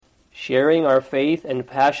Sharing our faith and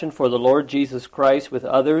passion for the Lord Jesus Christ with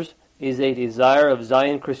others is a desire of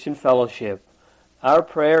Zion Christian Fellowship. Our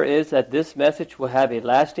prayer is that this message will have a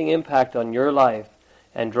lasting impact on your life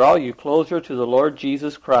and draw you closer to the Lord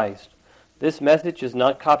Jesus Christ. This message is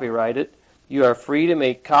not copyrighted. You are free to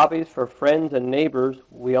make copies for friends and neighbors.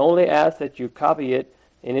 We only ask that you copy it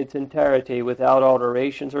in its entirety without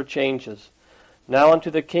alterations or changes. Now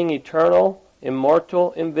unto the King eternal,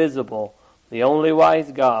 immortal, invisible, the only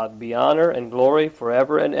wise God, be honor and glory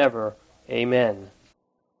forever and ever. Amen.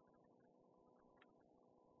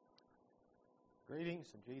 Greetings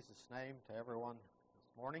in Jesus' name to everyone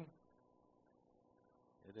this morning.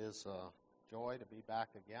 It is a joy to be back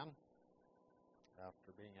again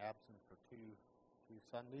after being absent for two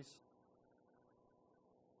Sundays.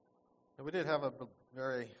 And we did have a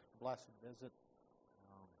very blessed visit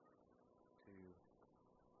to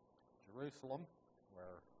Jerusalem, where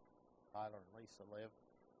Tyler and Lisa live.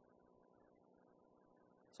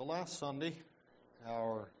 So last Sunday,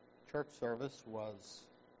 our church service was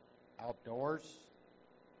outdoors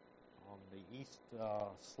on the east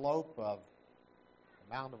slope of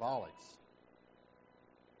the Mount of Olives.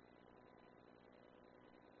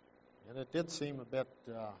 And it did seem a bit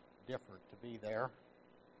different to be there.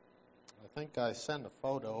 I think I sent a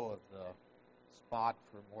photo of the spot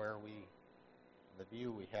from the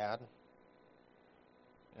view we had.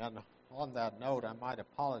 And on that note, I might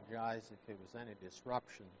apologize if there was any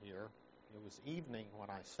disruption here. It was evening when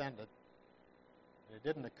I sent it. It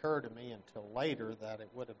didn't occur to me until later that it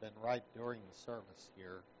would have been right during the service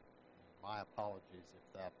here. My apologies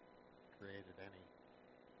if that created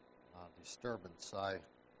any disturbance. I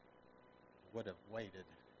would have waited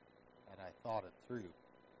had I thought it through.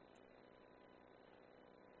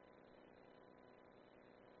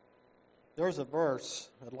 There's a verse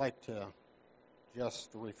I'd like to just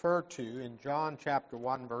refer to in John chapter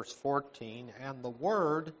 1, verse 14. And the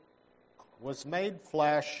Word was made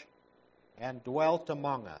flesh and dwelt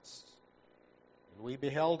among us. And we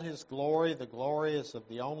beheld His glory. The glory is of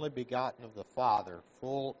the only begotten of the Father,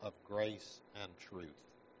 full of grace and truth.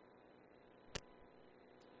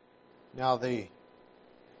 Now,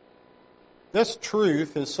 this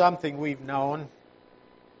truth is something we've known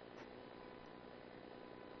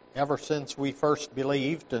ever since we first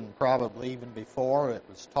believed, and probably even before. It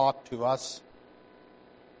was taught to us.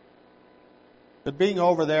 But being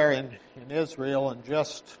over there in Israel and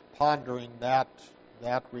just pondering that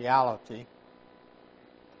reality,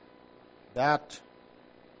 that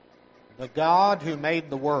the God who made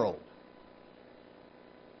the world,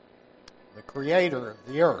 the creator of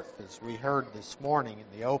the earth, as we heard this morning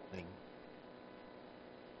in the opening,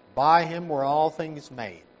 by Him were all things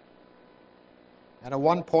made. And at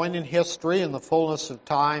one point in history, in the fullness of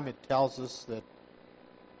time, it tells us that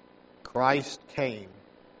Christ came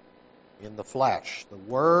in the flesh. The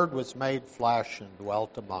Word was made flesh and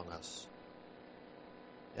dwelt among us.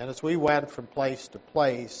 And as we went from place to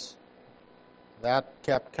place, that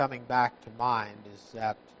kept coming back to mind, is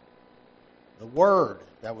that the Word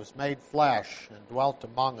that was made flesh and dwelt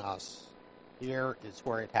among us, here is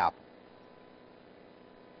where it happened.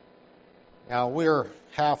 Now, we're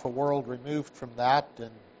half a world removed from that,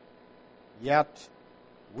 and yet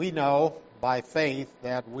we know by faith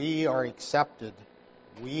that we are accepted.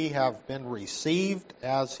 We have been received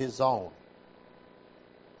as His own.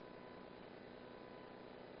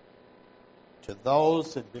 To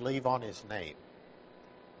those that believe on His name,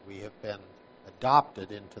 we have been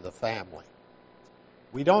adopted into the family.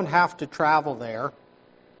 We don't have to travel there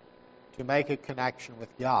to make a connection with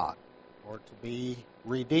God or to be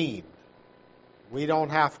redeemed. We don't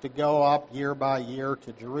have to go up year by year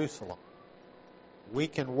to Jerusalem. We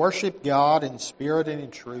can worship God in spirit and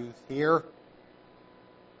in truth here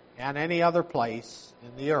and any other place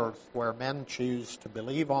in the earth where men choose to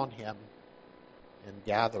believe on Him and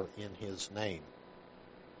gather in His name.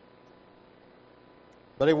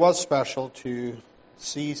 But it was special to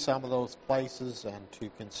see some of those places and to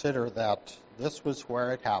consider that this was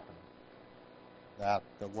where it happened, that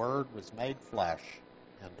the Word was made flesh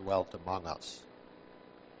and dwelt among us.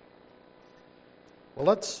 Well,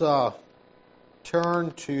 let's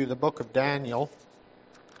turn to the book of Daniel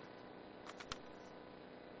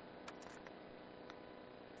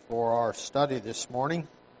for our study this morning.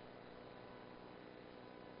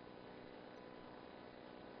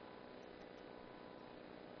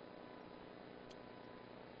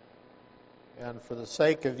 And for the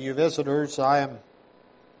sake of you visitors, I am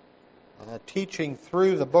teaching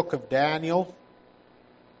through the book of Daniel.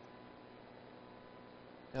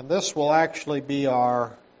 And this will actually be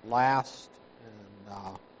our last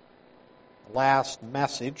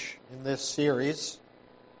message in this series.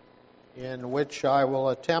 in which I will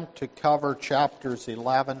attempt to cover chapters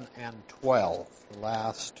 11 and 12, the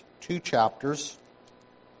last two chapters.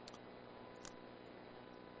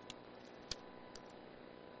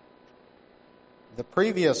 The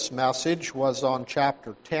previous message was on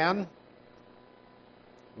chapter 10,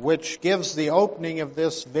 which gives the opening of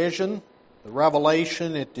this vision, the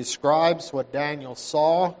revelation. It describes what Daniel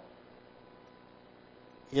saw.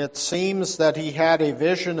 It seems that he had a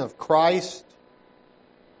vision of Christ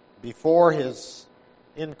before his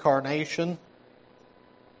incarnation.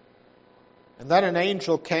 And then an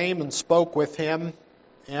angel came and spoke with him.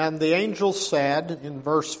 And the angel said in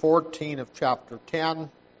verse 14 of chapter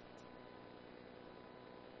 10,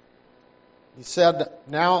 he said,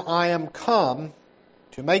 "Now I am come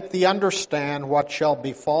to make thee understand what shall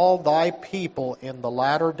befall thy people in the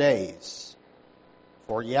latter days.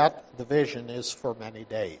 For yet the vision is for many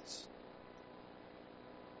days."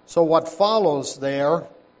 So what follows there,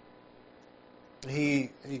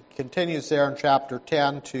 he continues there in chapter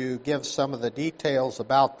 10 to give some of the details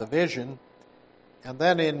about the vision. And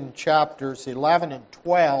then in chapters 11 and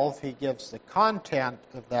 12, he gives the content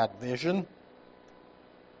of that vision.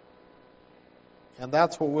 And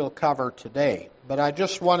that's what we'll cover today. But I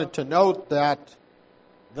just wanted to note that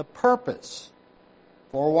the purpose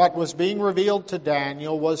for what was being revealed to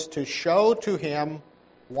Daniel was to show to him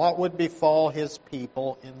what would befall his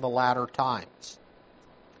people in the latter times.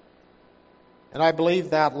 And I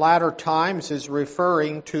believe that latter times is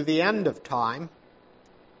referring to the end of time,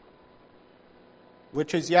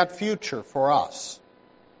 which is yet future for us.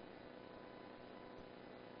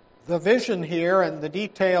 The vision here and the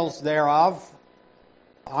details thereof,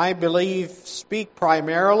 I believe, speak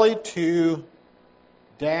primarily to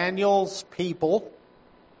Daniel's people,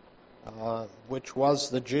 which was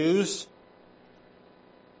the Jews.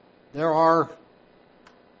 There are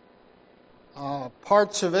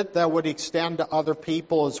parts of it that would extend to other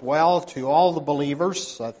people as well, to all the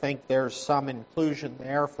believers. I think there's some inclusion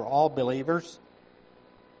there for all believers,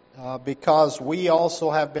 because we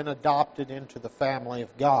also have been adopted into the family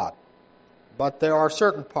of God. But there are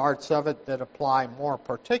certain parts of it that apply more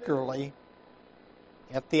particularly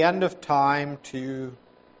at the end of time to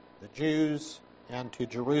the Jews and to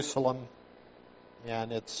Jerusalem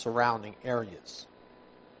and its surrounding areas.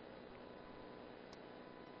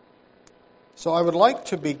 So I would like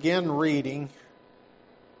to begin reading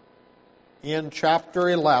in chapter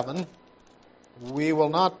 11. We will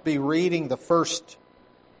not be reading the first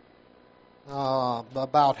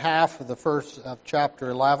about half of the first of chapter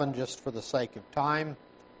 11 just for the sake of time.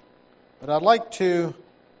 But I'd like to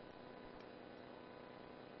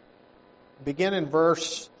begin in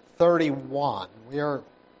verse 31.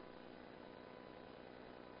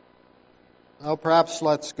 Perhaps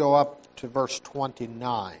let's go up to verse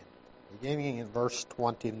 29. Beginning in verse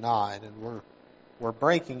 29, and we're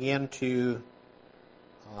breaking into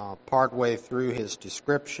partway through his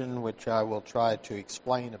description, which I will try to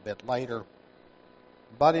explain a bit later.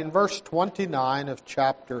 But in verse 29 of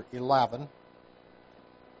chapter 11,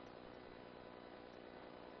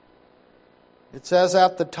 it says,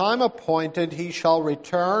 "At the time appointed he shall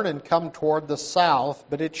return and come toward the south,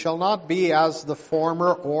 but it shall not be as the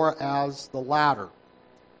former or as the latter.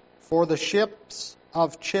 For the ships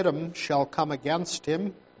of Chittim shall come against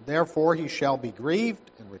him, therefore he shall be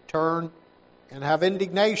grieved and return and have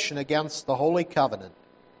indignation against the holy covenant.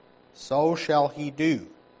 So shall he do.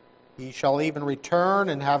 He shall even return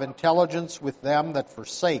and have intelligence with them that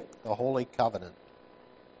forsake the holy covenant.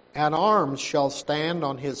 And arms shall stand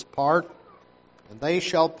on his part, and they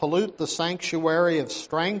shall pollute the sanctuary of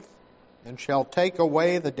strength, and shall take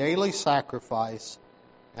away the daily sacrifice,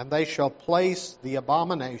 and they shall place the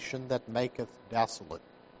abomination that maketh desolate.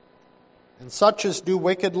 And such as do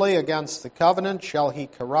wickedly against the covenant shall he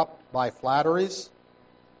corrupt by flatteries.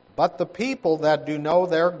 But the people that do know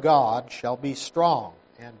their God shall be strong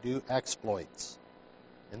and do exploits.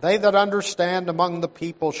 And they that understand among the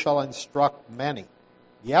people shall instruct many.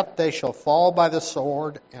 Yet they shall fall by the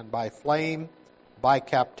sword and by flame, by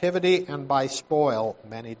captivity and by spoil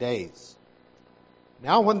many days.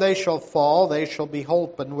 Now when they shall fall, they shall be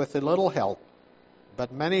holpen with a little help,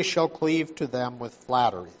 but many shall cleave to them with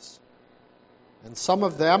flatteries. And some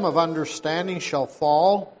of them of understanding shall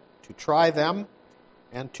fall, to try them,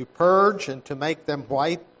 and to purge, and to make them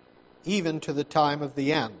white, even to the time of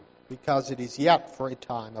the end, because it is yet for a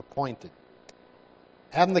time appointed.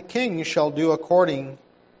 And the king shall do according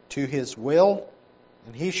to his will,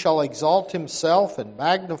 and he shall exalt himself and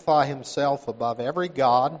magnify himself above every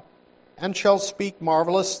god, and shall speak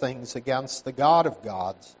marvelous things against the God of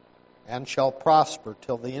gods, and shall prosper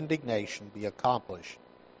till the indignation be accomplished.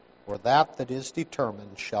 for that is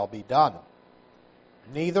determined shall be done.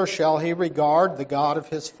 Neither shall he regard the God of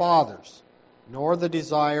his fathers, nor the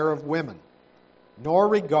desire of women, nor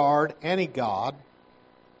regard any god,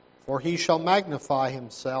 for he shall magnify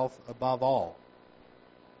himself above all.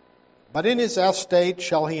 But in his estate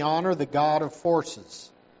shall he honor the God of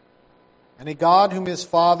forces. And a God whom his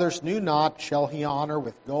fathers knew not shall he honor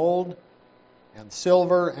with gold and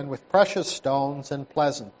silver and with precious stones and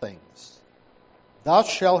pleasant things. Thus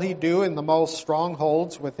shall he do in the most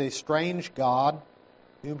strongholds with a strange God,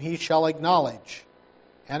 whom he shall acknowledge,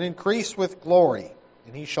 and increase with glory,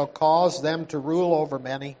 and he shall cause them to rule over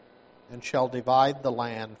many, and shall divide the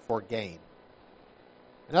land for gain.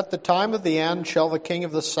 And at the time of the end shall the king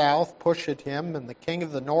of the south push at him, and the king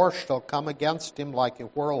of the north shall come against him like a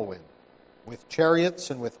whirlwind, with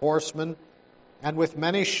chariots and with horsemen, and with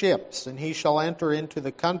many ships, and he shall enter into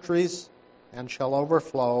the countries, and shall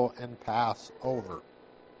overflow and pass over.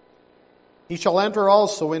 He shall enter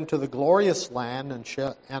also into the glorious land,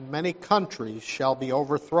 and many countries shall be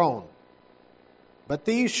overthrown. But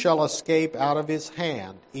these shall escape out of his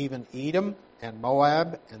hand, even Edom and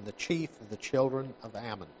Moab, and the chief of the children of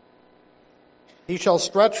Ammon. He shall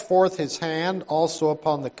stretch forth his hand also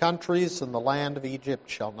upon the countries, and the land of Egypt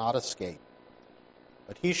shall not escape.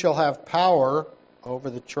 But he shall have power over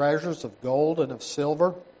the treasures of gold and of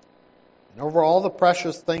silver, and over all the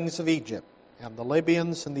precious things of Egypt, and the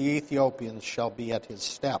Libyans and the Ethiopians shall be at his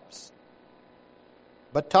steps.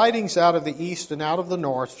 But tidings out of the east and out of the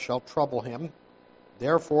north shall trouble him.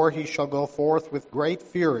 Therefore he shall go forth with great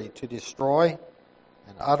fury to destroy,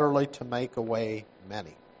 and utterly to make away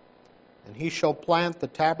many. And he shall plant the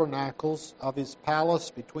tabernacles of his palace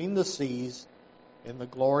between the seas in the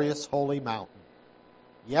glorious holy mountain.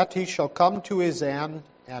 Yet he shall come to his end,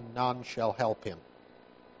 and none shall help him.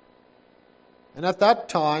 And at that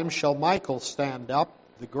time shall Michael stand up,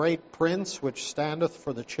 the great prince which standeth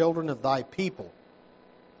for the children of thy people.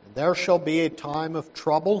 And there shall be a time of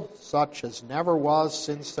trouble, such as never was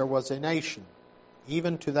since there was a nation,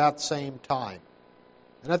 even to that same time.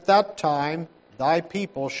 And at that time thy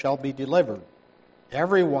people shall be delivered,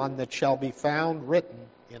 every one that shall be found written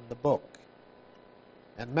in the book.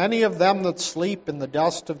 And many of them that sleep in the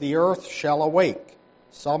dust of the earth shall awake,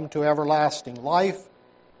 some to everlasting life,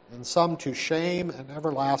 and some to shame and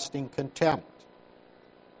everlasting contempt.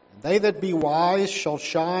 And they that be wise shall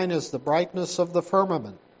shine as the brightness of the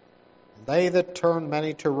firmament, and they that turn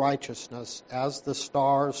many to righteousness as the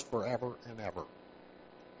stars forever and ever.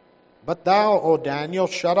 But thou, O Daniel,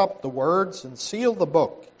 shut up the words and seal the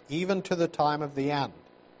book, even to the time of the end.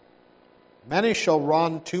 Many shall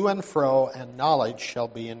run to and fro, and knowledge shall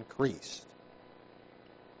be increased.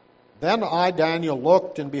 Then I, Daniel,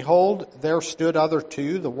 looked, and behold, there stood other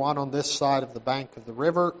two, the one on this side of the bank of the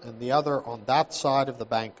river, and the other on that side of the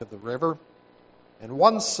bank of the river. And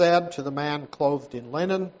one said to the man clothed in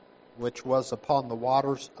linen, which was upon the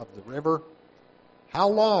waters of the river, How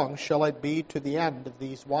long shall it be to the end of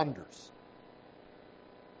these wonders?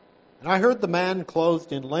 And I heard the man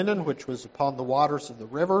clothed in linen, which was upon the waters of the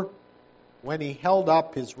river, when he held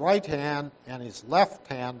up his right hand and his left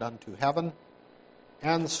hand unto heaven,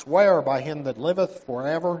 and swear by him that liveth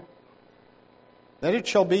forever, that it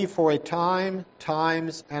shall be for a time,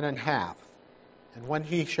 times, and an half. And when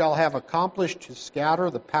he shall have accomplished to scatter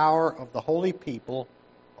the power of the holy people,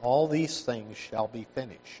 all these things shall be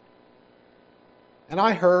finished. And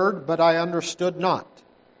I heard, but I understood not.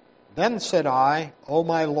 Then said I, O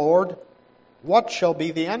my Lord, what shall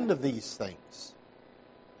be the end of these things?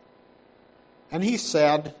 And he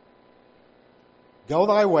said, Go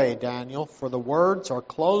thy way, Daniel, for the words are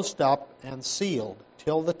closed up and sealed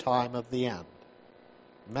till the time of the end.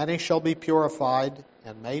 Many shall be purified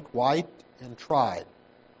and made white and tried.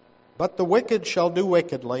 But the wicked shall do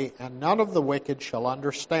wickedly, and none of the wicked shall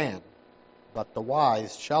understand, but the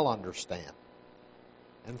wise shall understand.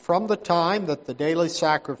 And from the time that the daily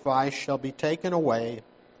sacrifice shall be taken away,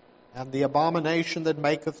 and the abomination that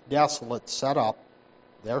maketh desolate set up,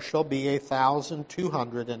 there shall be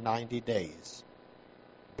 1,290 days.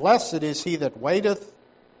 Blessed is he that waiteth,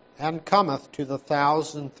 and cometh to the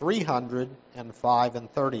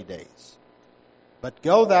 1,335 days. But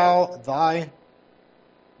go thou thy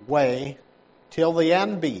way till the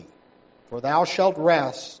end be, for thou shalt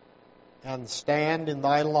rest, and stand in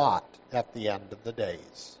thy lot at the end of the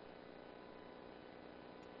days.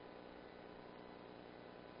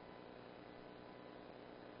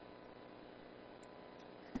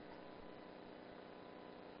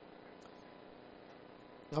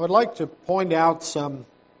 I would like to point out some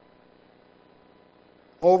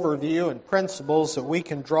overview and principles that we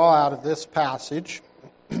can draw out of this passage.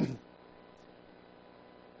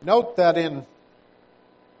 Note that in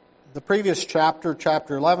the previous chapter,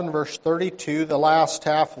 chapter 11, verse 32, the last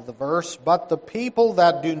half of the verse, "But the people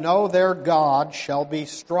that do know their God shall be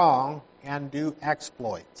strong and do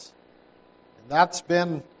exploits." And that's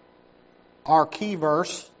been our key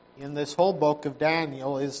verse in this whole book of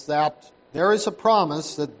Daniel, is that there is a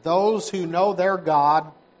promise that those who know their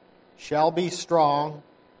God shall be strong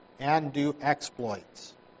and do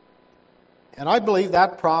exploits. And I believe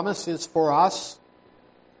that promise is for us.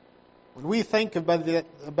 When we think about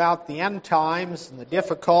the end times and the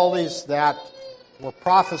difficulties that were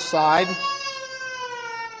prophesied,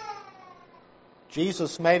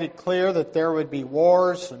 Jesus made it clear that there would be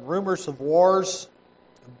wars and rumors of wars,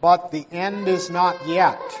 but the end is not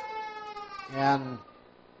yet. And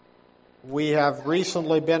we have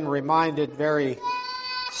recently been reminded very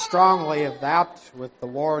strongly of that with the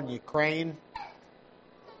war in Ukraine,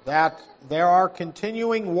 that there are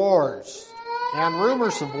continuing wars and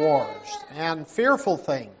rumors of wars and fearful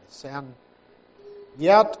things. And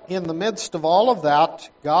yet, in the midst of all of that,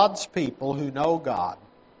 God's people who know God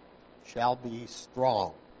shall be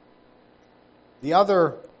strong. The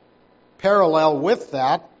other parallel with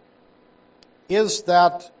that is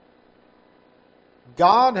that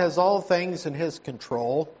God has all things in His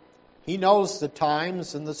control. He knows the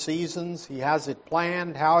times and the seasons. He has it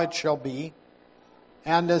planned, how it shall be.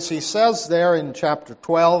 And as He says there in chapter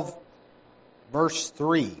 12, verse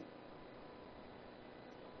 3,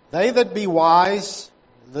 "They that be wise,"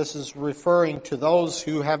 this is referring to those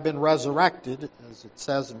who have been resurrected, as it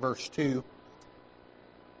says in verse 2,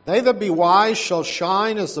 "They that be wise shall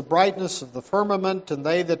shine as the brightness of the firmament, and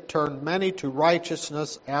they that turn many to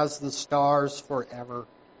righteousness as the stars forever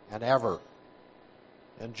and ever."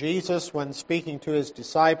 And Jesus, when speaking to His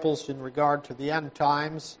disciples in regard to the end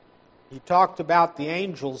times, He talked about the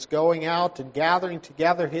angels going out and gathering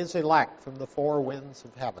together His elect from the four winds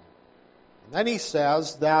of heaven. And then He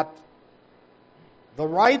says that the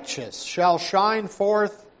righteous shall shine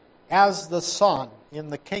forth as the sun in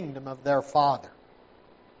the kingdom of their Father.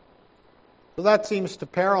 So that seems to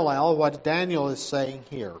parallel what Daniel is saying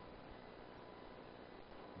here.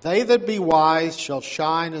 "They that be wise shall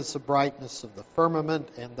shine as the brightness of the firmament,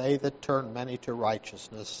 and they that turn many to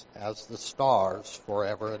righteousness as the stars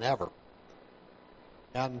forever and ever."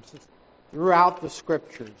 And throughout the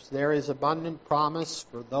Scriptures, there is abundant promise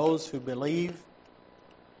for those who believe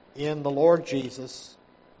in the Lord Jesus.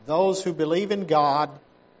 Those who believe in God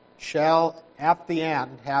shall, at the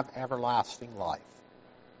end, have everlasting life.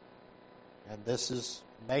 And this is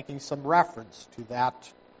making some reference to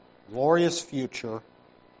that glorious future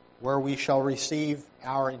where we shall receive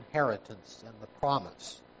our inheritance and the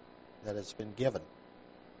promise that has been given.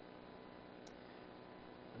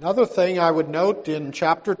 Another thing I would note in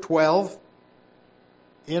chapter 12,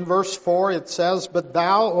 in verse 4, it says, "But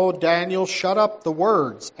thou, O Daniel, shut up the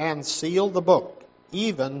words and seal the book,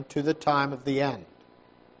 even to the time of the end."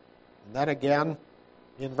 And then again,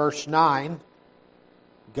 in verse 9,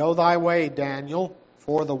 "Go thy way, Daniel,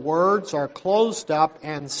 for the words are closed up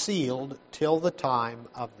and sealed till the time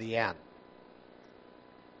of the end."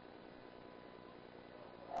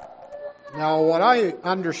 Now, what I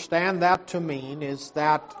understand that to mean is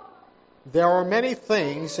that there are many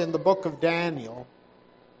things in the book of Daniel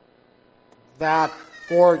that,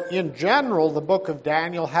 or in general, the book of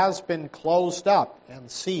Daniel has been closed up and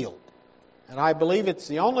sealed. And I believe it's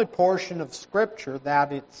the only portion of Scripture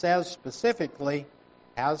that it says specifically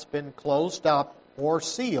has been closed up or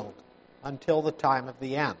sealed until the time of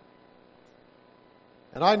the end.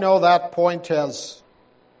 And I know that point has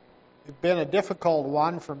been a difficult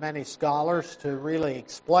one for many scholars to really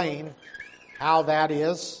explain how that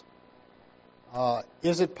is.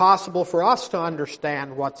 Is it possible for us to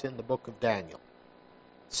understand what's in the book of Daniel,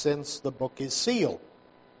 since the book is sealed?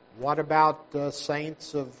 What about the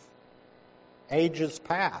saints of ages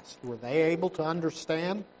past? Were they able to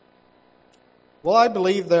understand? Well, I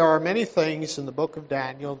believe there are many things in the book of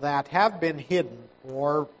Daniel that have been hidden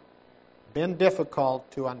or been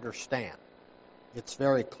difficult to understand. It's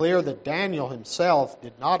very clear that Daniel himself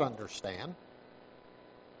did not understand,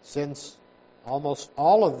 since almost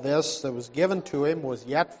all of this that was given to him was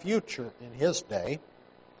yet future in his day.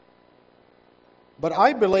 But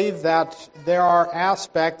I believe that there are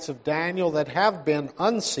aspects of Daniel that have been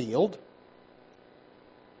unsealed,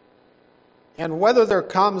 and whether there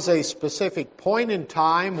comes a specific point in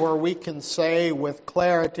time where we can say with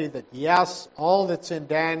clarity that yes, all that's in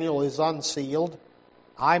Daniel is unsealed,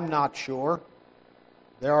 I'm not sure.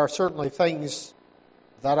 There are certainly things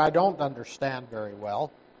that I don't understand very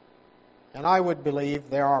well, and I would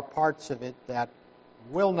believe there are parts of it that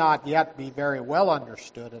will not yet be very well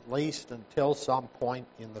understood, at least until some point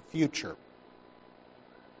in the future.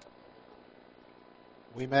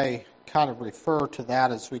 We may kind of refer to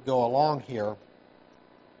that as we go along here.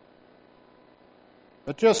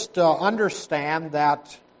 But just understand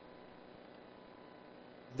that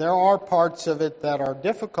there are parts of it that are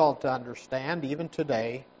difficult to understand even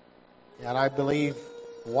today, and I believe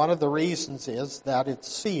one of the reasons is that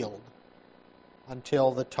it's sealed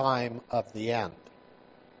until the time of the end.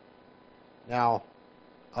 Now,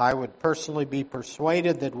 I would personally be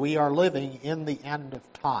persuaded that we are living in the end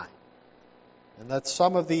of time, and that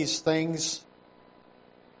some of these things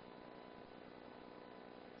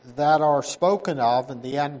that are spoken of in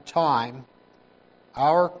the end time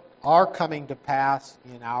are coming to pass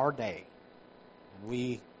in our day. And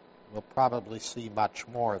we will probably see much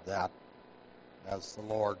more of that as the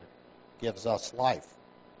Lord gives us life.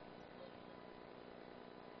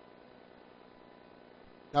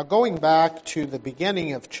 Now, going back to the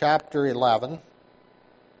beginning of chapter 11,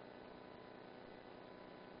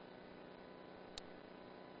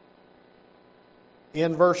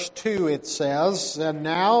 in verse 2 it says, "And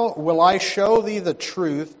now will I show thee the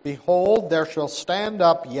truth. Behold, there shall stand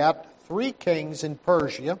up yet 3 kings in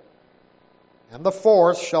Persia, and the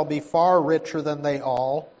 4th shall be far richer than they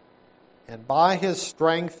all. And by his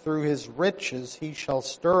strength through his riches he shall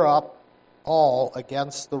stir up all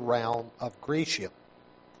against the realm of Grecia."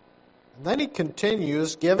 And then he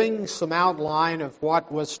continues, giving some outline of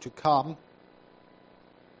what was to come.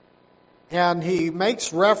 And he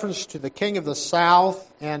makes reference to the king of the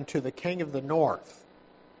south and to the king of the north.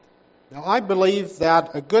 Now, I believe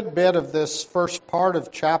that a good bit of this first part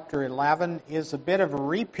of chapter 11 is a bit of a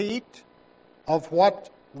repeat of what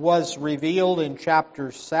was revealed in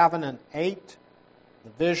chapters 7 and 8,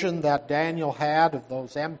 the vision that Daniel had of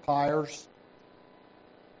those empires.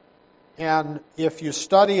 And if you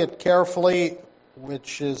study it carefully,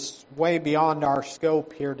 which is way beyond our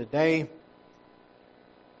scope here today,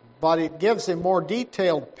 but it gives a more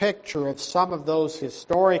detailed picture of some of those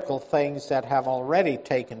historical things that have already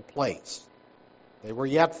taken place. They were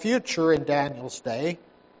yet future in Daniel's day.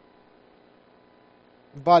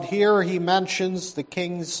 But here he mentions the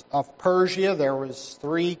kings of Persia. There was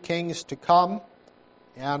 3 kings to come,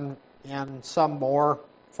 and some more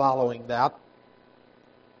following that.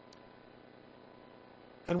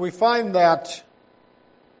 And we find that,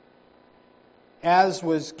 as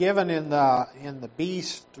was given in the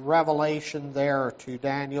beast revelation there to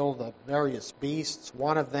Daniel, the various beasts,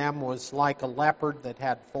 one of them was like a leopard that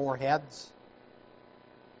had 4 heads.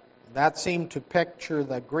 That seemed to picture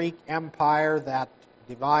the Greek Empire that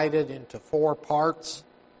divided into 4 parts.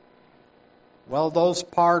 Well, those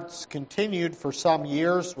parts continued for some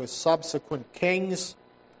years with subsequent kings,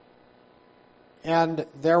 and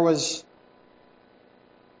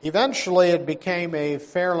eventually it became a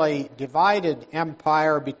fairly divided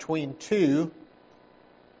empire between 2.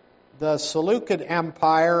 The Seleucid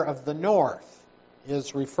Empire of the north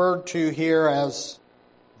is referred to here as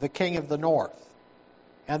the king of the north.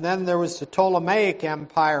 And then there was the Ptolemaic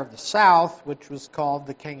Empire of the south, which was called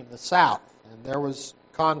the king of the south. And there was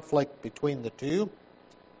conflict between the 2.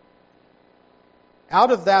 Out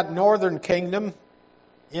of that northern kingdom,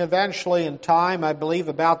 eventually in time, I believe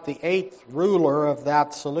about the 8th ruler of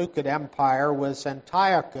that Seleucid Empire was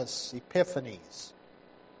Antiochus Epiphanes.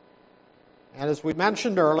 And as we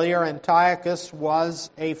mentioned earlier, Antiochus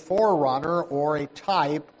was a forerunner or a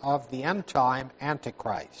type of the end-time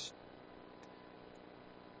Antichrist.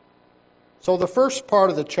 So the first part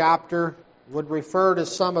of the chapter would refer to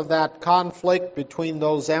some of that conflict between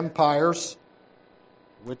those empires,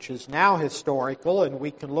 which is now historical, and we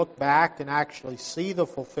can look back and actually see the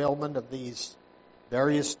fulfillment of these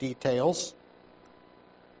various details.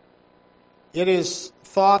 It is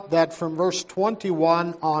thought that from verse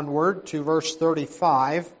 21 onward to verse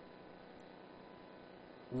 35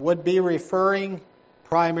 would be referring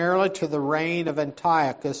primarily to the reign of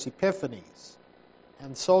Antiochus Epiphanes.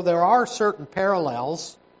 And so there are certain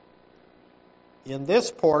parallels in this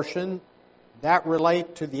portion that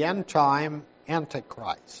relate to the end-time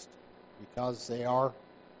Antichrist, because there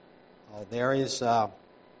is a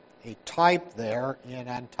type there in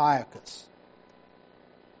Antiochus.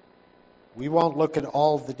 We won't look at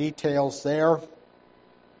all the details there.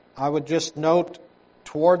 I would just note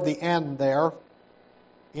toward the end there,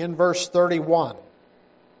 in verse 31,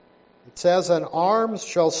 it says, "And arms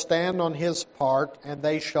shall stand on his part, and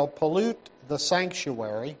they shall pollute the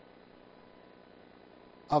sanctuary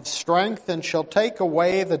of strength, and shall take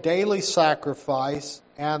away the daily sacrifice,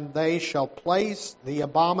 and they shall place the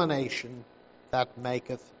abomination that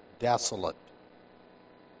maketh desolate."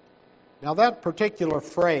 Now that particular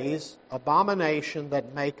phrase, abomination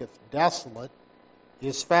that maketh desolate,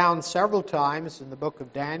 is found several times in the book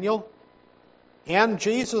of Daniel, and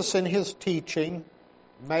Jesus in his teaching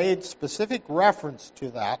made specific reference to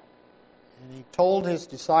that, and he told his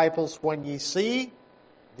disciples, when ye see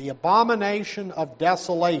the abomination of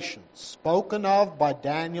desolation spoken of by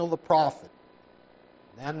Daniel the prophet,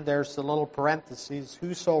 then there's the little parentheses,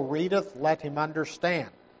 whoso readeth, let him understand.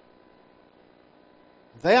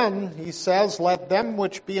 Then, he says, let them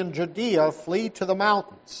which be in Judea flee to the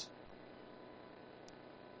mountains.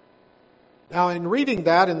 Now, in reading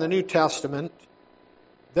that in the New Testament,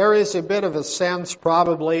 there is a bit of a sense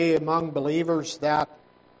probably among believers that,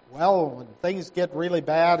 well, when things get really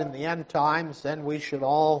bad in the end times, then we should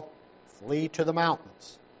all flee to the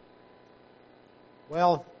mountains.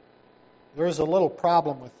 Well, there's a little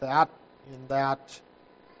problem with that, in that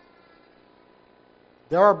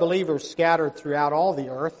there are believers scattered throughout all the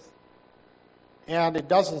earth, and it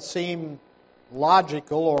doesn't seem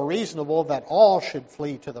logical or reasonable that all should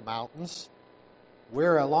flee to the mountains.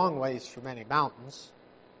 We're a long ways from any mountains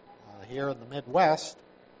here in the Midwest.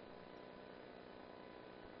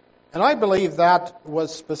 And I believe that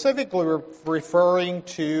was specifically referring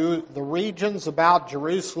to the regions about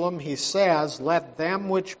Jerusalem. He says, let them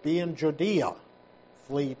which be in Judea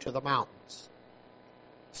flee to the mountains.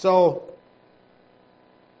 So,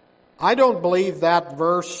 I don't believe that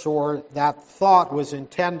verse or that thought was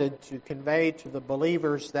intended to convey to the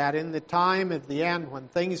believers that in the time of the end, when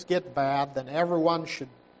things get bad, then everyone should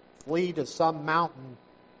flee to some mountain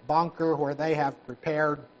bunker where they have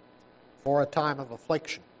prepared for a time of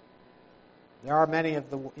affliction. There are many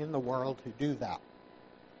in the world who do that.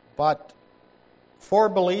 But for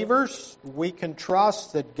believers, we can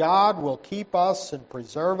trust that God will keep us and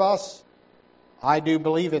preserve us. I do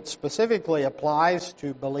believe it specifically applies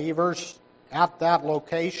to believers at that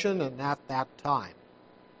location and at that time,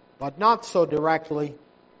 but not so directly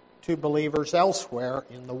to believers elsewhere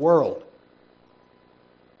in the world.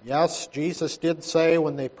 Yes, Jesus did say,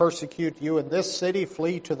 when they persecute you in this city,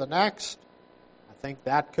 flee to the next. I think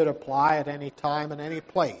that could apply at any time and any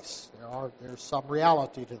place. There's some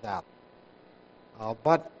reality to that.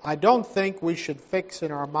 But I don't think we should fix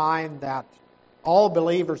in our mind that all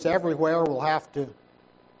believers everywhere will have to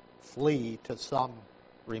flee to some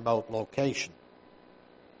remote location.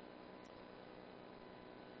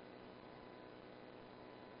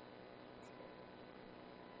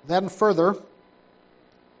 Then further,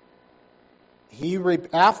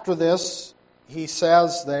 after this, he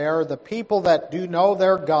says there, the people that do know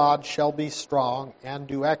their God shall be strong and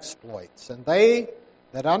do exploits, and they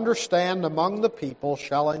that understand among the people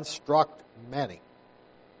shall instruct many.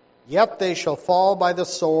 Yet they shall fall by the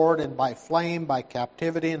sword, and by flame, by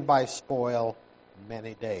captivity, and by spoil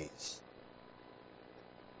many days.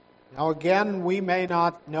 Now again, we may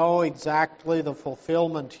not know exactly the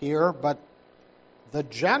fulfillment here, but the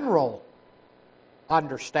general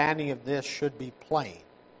understanding of this should be plain.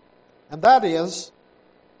 And that is,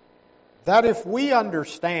 that if we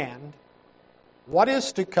understand what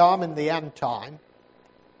is to come in the end time,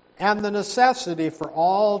 and the necessity for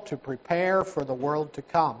all to prepare for the world to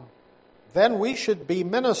come, then we should be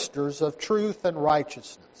ministers of truth and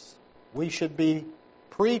righteousness. We should be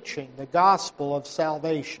preaching the gospel of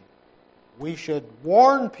salvation. We should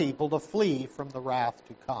warn people to flee from the wrath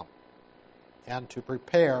to come and to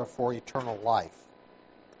prepare for eternal life.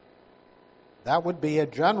 That would be a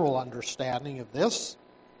general understanding of this.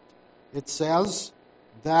 It says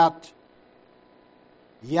that,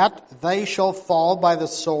 yet they shall fall by the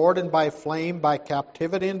sword and by flame, by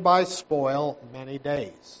captivity and by spoil many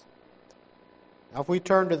days. Now if we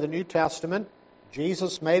turn to the New Testament,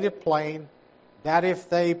 Jesus made it plain that if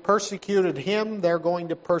they persecuted him, they're going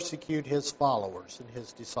to persecute his followers and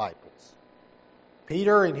his disciples.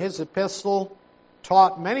 Peter, in his epistle,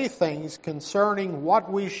 taught many things concerning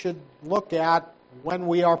what we should look at when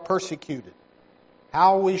we are persecuted,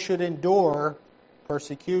 how we should endure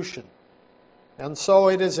persecution. And so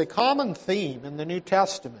it is a common theme in the New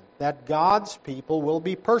Testament that God's people will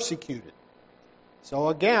be persecuted. So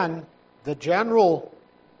again, the general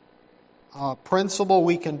principle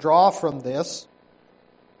we can draw from this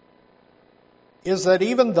is that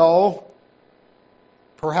even though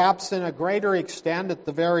perhaps in a greater extent at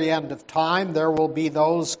the very end of time there will be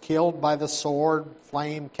those killed by the sword,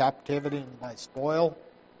 flame, captivity, and by spoil,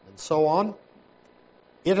 and so on,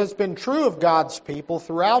 it has been true of God's people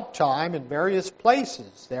throughout time in various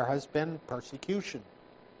places. There has been persecution,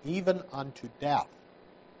 even unto death.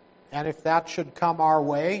 And if that should come our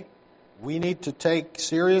way, we need to take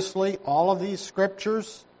seriously all of these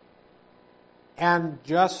scriptures and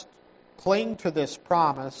just cling to this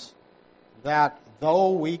promise that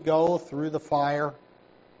though we go through the fire,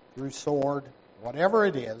 through sword, whatever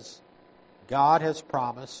it is, God has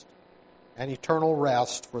promised an eternal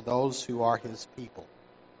rest for those who are His people.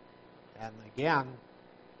 And again,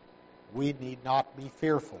 we need not be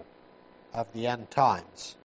fearful of the end times.